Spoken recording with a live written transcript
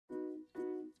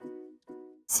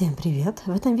Всем привет!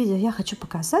 В этом видео я хочу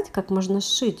показать, как можно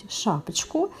сшить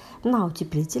шапочку на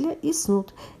утеплителе и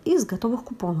снуд из готовых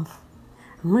купонов.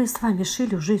 Мы с вами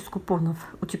шили уже из купонов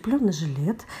утепленный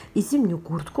жилет и зимнюю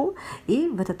куртку, и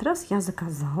в этот раз я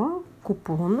заказала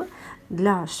купон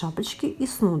для шапочки и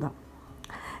снуда.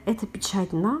 Это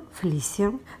печать на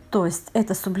флисе, то есть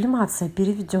это сублимация,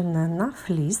 переведенная на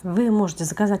флис. Вы можете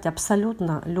заказать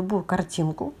абсолютно любую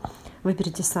картинку,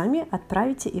 выберите сами,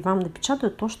 отправите, и вам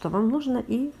напечатают то, что вам нужно,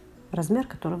 и размер,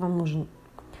 который вам нужен.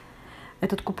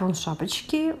 Этот купон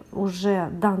шапочки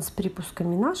уже дан с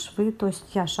припусками на швы, то есть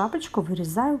я шапочку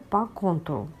вырезаю по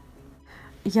контуру.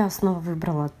 Я снова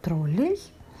выбрала троллей.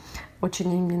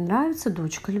 Очень они мне нравятся.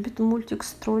 Дочка любит мультик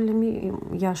с троллями.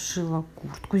 Я шила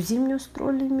куртку зимнюю с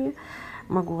троллями.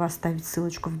 Могу оставить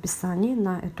ссылочку в описании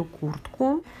на эту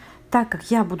куртку. Так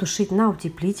как я буду шить на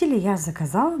утеплителе, я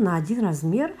заказала на один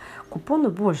размер купоны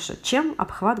больше, чем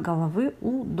обхват головы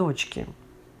у дочки.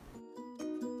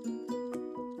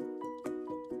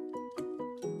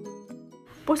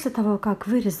 После того, как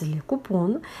вырезали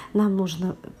купон, нам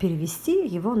нужно перевести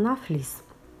его на флис.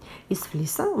 Из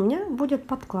флиса у меня будет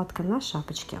подкладка на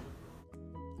шапочке.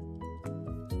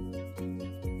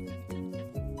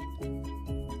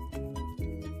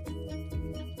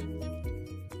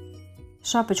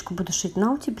 Шапочку буду шить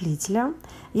на утеплителя.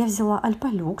 Я взяла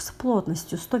альпалюкс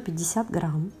плотностью 150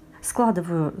 грамм.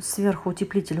 Складываю сверху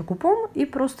утеплителя купон и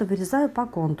просто вырезаю по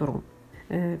контуру.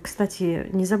 Кстати,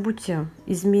 не забудьте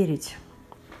измерить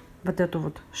вот эту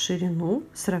вот ширину,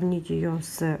 сравнить ее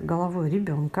с головой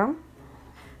ребенка.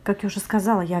 Как я уже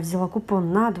сказала, я взяла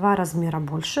купон на 2 размера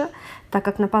больше, так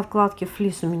как на подкладке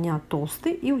флис у меня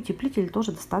толстый и утеплитель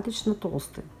тоже достаточно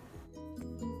толстый.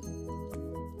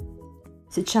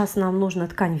 Сейчас нам нужно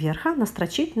ткань верха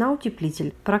настрочить на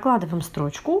утеплитель. Прокладываем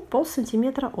строчку 0,5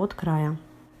 сантиметра от края.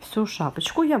 Всю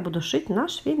шапочку я буду шить на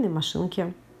швейной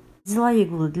машинке. Взяла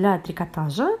иглу для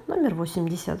трикотажа номер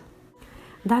 80.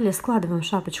 Далее складываем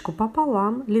шапочку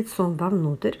пополам, лицом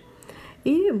вовнутрь.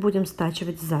 И будем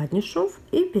стачивать задний шов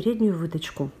и переднюю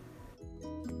выточку.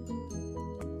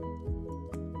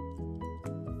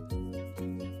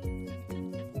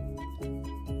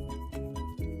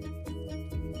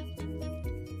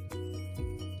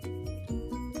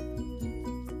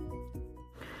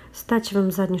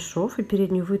 Стачиваем задний шов и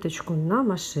переднюю выточку на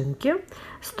машинке.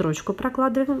 Строчку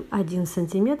прокладываем 1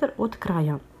 сантиметр от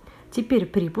края. Теперь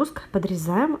припуск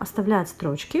подрезаем, оставляя от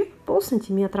строчки 0,5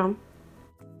 сантиметра.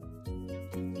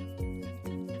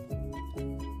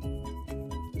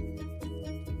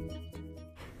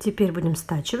 Теперь будем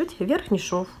стачивать верхний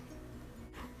шов.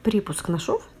 Припуск на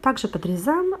шов также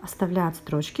подрезаем, оставляя от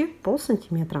строчки 0,5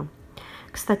 сантиметра.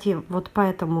 Кстати, вот по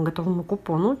этому готовому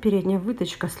купону передняя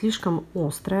выточка слишком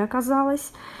острая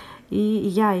оказалась, и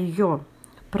я ее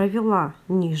провела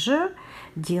ниже,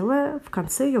 делая в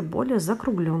конце ее более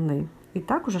закругленной. И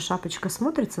так уже шапочка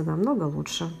смотрится намного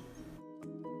лучше.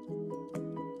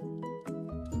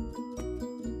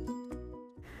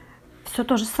 Все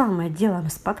то же самое делаем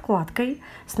с подкладкой.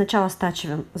 Сначала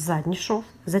стачиваем задний шов,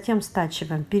 затем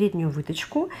стачиваем переднюю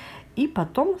выточку и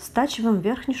потом стачиваем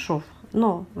верхний шов.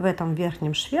 Но в этом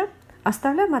верхнем шве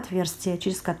оставляем отверстие,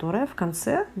 через которое в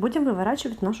конце будем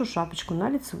выворачивать нашу шапочку на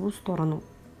лицевую сторону.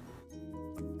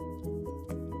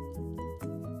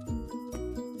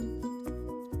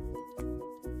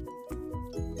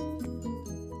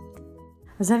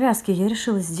 Завязки я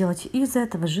решила сделать из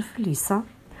этого же флиса.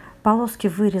 Полоски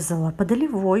вырезала по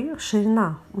долевой.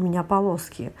 Ширина у меня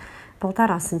полоски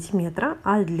 1,5 сантиметра,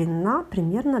 а длина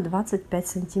примерно 25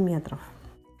 сантиметров.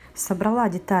 Собрала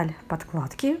деталь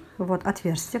подкладки. Вот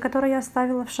отверстие, которое я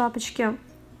оставила в шапочке.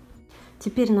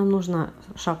 Теперь нам нужно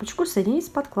шапочку соединить с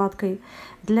подкладкой.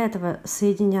 Для этого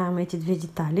соединяем эти две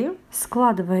детали,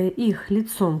 складывая их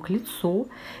лицом к лицу,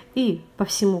 и по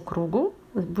всему кругу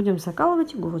будем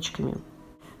закалывать иголочками.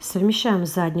 Совмещаем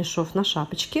задний шов на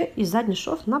шапочке и задний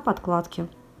шов на подкладке.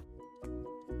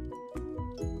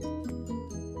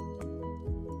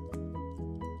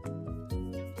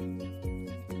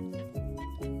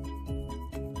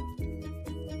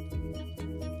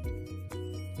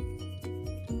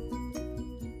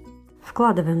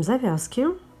 Вкладываем завязки.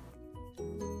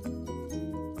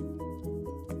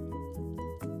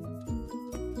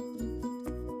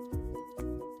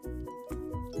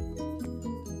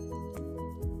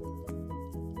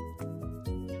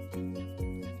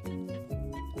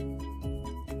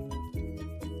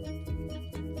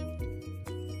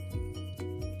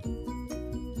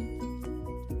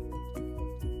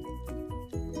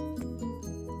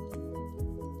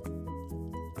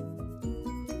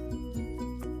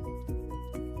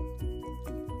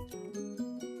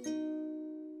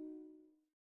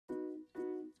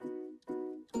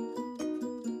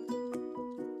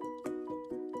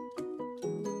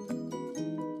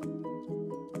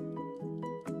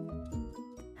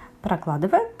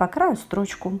 прокладываем по краю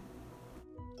строчку.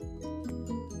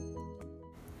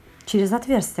 Через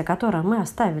отверстие, которое мы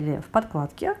оставили в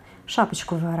подкладке,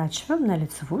 шапочку выворачиваем на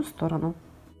лицевую сторону.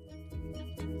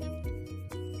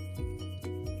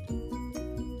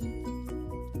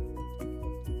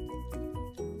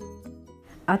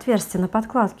 Отверстие на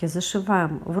подкладке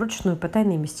зашиваем вручную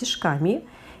потайными стежками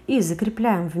и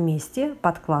закрепляем вместе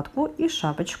подкладку и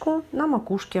шапочку на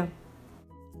макушке.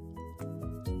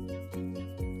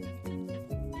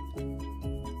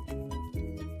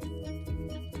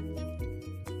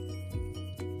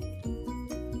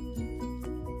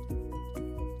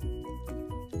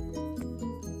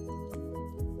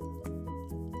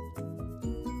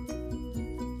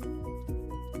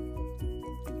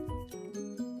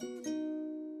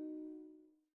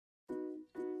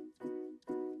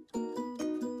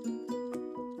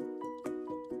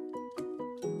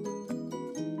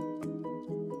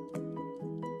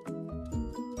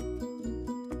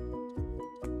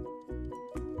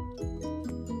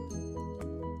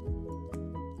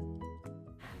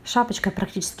 Шапочка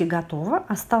практически готова,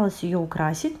 осталось ее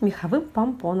украсить меховым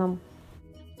помпоном.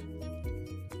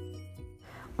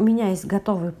 У меня есть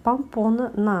готовый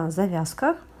помпон на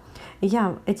завязках.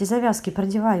 Я эти завязки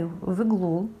продеваю в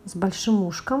иглу с большим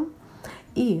ушком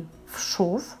и в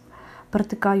шов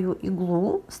протыкаю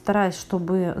иглу, стараясь,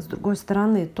 чтобы с другой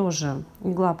стороны тоже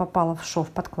игла попала в шов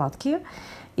подкладки,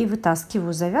 и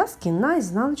вытаскиваю завязки на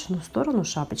изнаночную сторону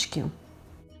шапочки.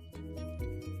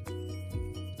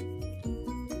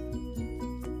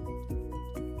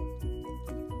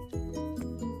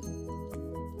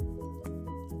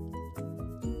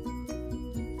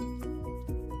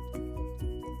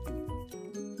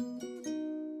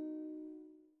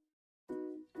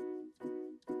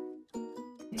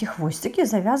 Эти хвостики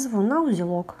завязываю на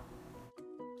узелок.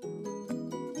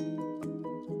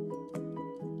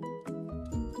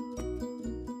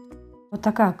 Вот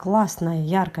такая классная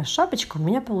яркая шапочка у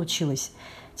меня получилась.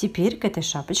 Теперь к этой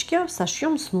шапочке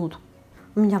сошьем снуд.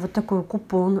 У меня вот такой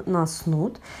купон на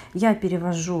снуд. Я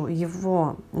перевожу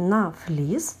его на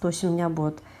флис, то есть у меня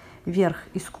будет верх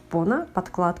из купона,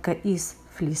 подкладка из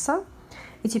флиса.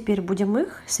 И теперь будем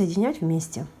их соединять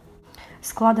вместе.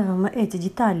 Складываем эти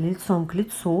детали лицом к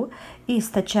лицу и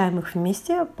стачаем их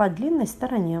вместе по длинной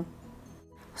стороне.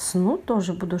 Снуд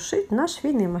тоже буду шить на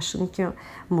швейной машинке.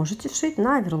 Можете шить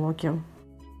на оверлоке.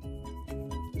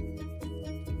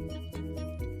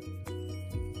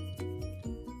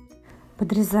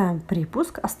 Подрезаем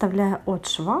припуск, оставляя от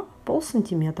шва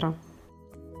полсантиметра.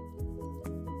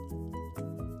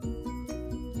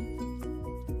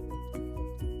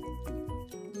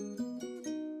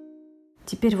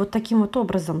 Теперь вот таким вот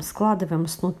образом складываем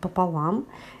снуд пополам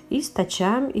и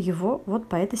стачаем его вот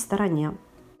по этой стороне.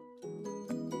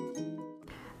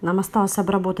 Нам осталось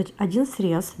обработать один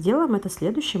срез. Делаем это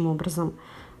следующим образом.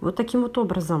 Вот таким вот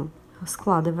образом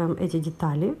складываем эти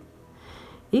детали.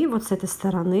 И вот с этой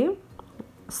стороны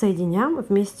соединяем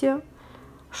вместе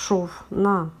шов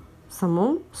на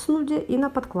самом снуде и на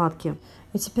подкладке.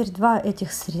 И теперь два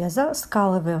этих среза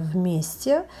скалываем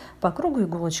вместе по кругу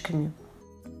иголочками.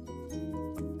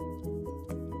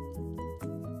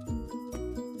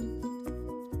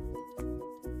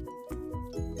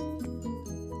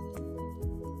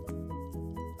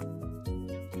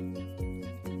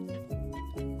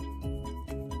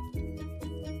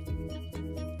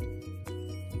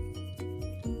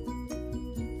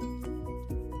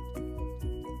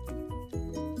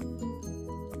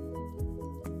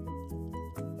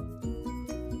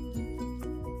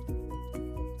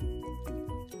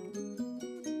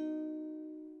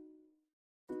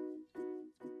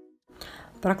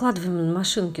 Прокладываем на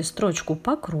машинке строчку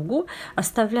по кругу,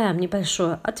 оставляем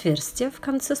небольшое отверстие в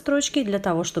конце строчки, для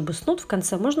того, чтобы снуд в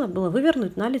конце можно было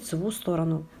вывернуть на лицевую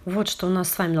сторону. Вот что у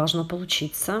нас с вами должно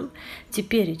получиться.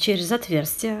 Теперь через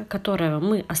отверстие, которое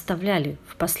мы оставляли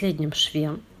в последнем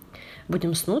шве,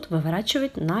 будем снуд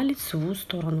выворачивать на лицевую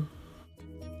сторону.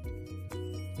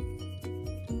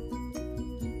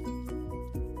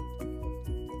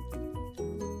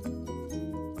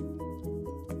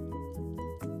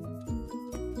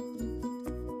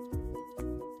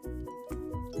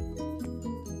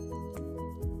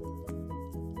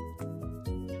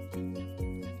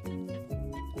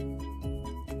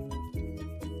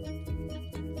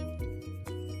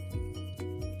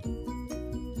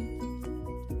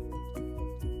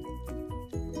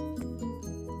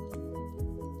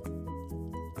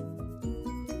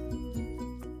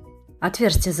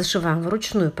 Отверстие зашиваем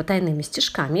вручную потайными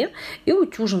стежками и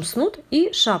утюжим снуд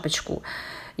и шапочку.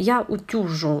 Я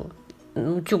утюжу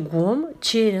утюгом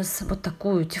через вот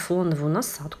такую тефлоновую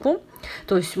насадку.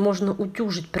 То есть можно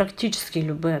утюжить практически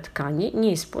любые ткани,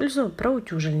 не используя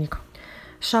проутюжильник.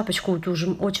 Шапочку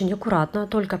утюжим очень аккуратно,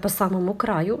 только по самому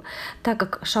краю, так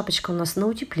как шапочка у нас на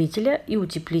утеплителе, и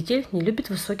утеплитель не любит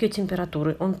высокие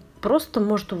температуры. Он просто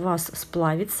может у вас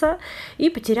сплавиться и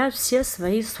потерять все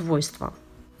свои свойства.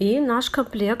 И наш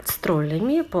комплект с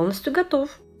троллями полностью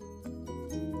готов.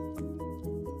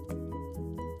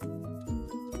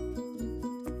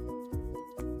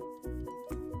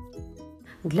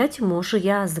 Для Тимоши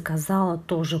я заказала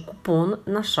тоже купон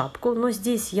на шапку, но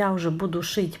здесь я уже буду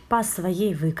шить по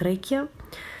своей выкройке.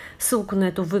 Ссылку на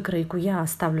эту выкройку я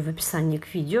оставлю в описании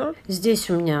к видео. Здесь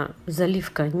у меня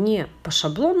заливка не по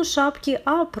шаблону шапки,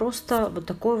 а просто вот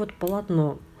такое вот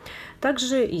полотно.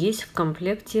 Также есть в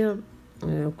комплекте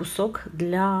кусок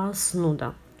для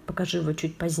снуда. Покажу его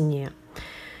чуть позднее.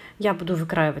 Я буду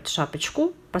выкраивать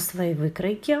шапочку по своей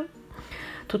выкройке.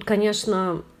 Тут,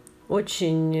 конечно,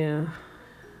 очень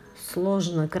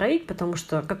сложно кроить, потому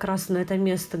что как раз на это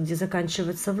место, где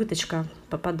заканчивается выточка,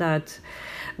 попадает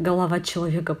голова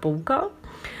Человека-паука,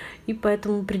 и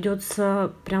поэтому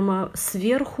придется прямо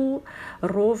сверху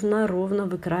ровно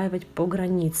выкраивать по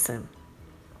границе.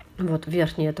 Вот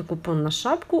верхний это купон на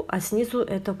шапку, а снизу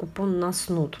это купон на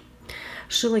снуд.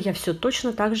 Шила я все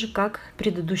точно так же, как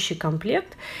предыдущий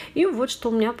комплект, и вот что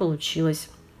у меня получилось.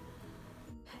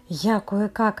 Я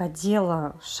кое-как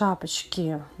одела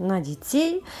шапочки на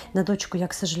детей. На дочку я,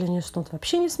 к сожалению, снуд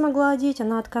вообще не смогла одеть,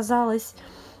 она отказалась.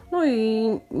 Ну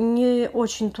и не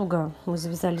очень туго мы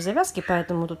завязали завязки,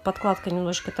 поэтому тут подкладка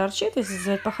немножко торчит. Если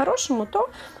сделать по-хорошему, то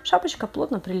шапочка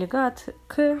плотно прилегает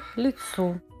к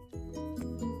лицу.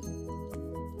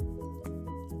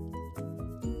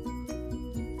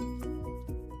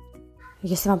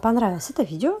 Если вам понравилось это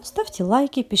видео, ставьте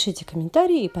лайки, пишите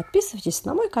комментарии и подписывайтесь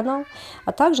на мой канал.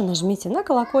 А также нажмите на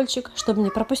колокольчик, чтобы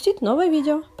не пропустить новое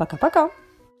видео. Пока-пока!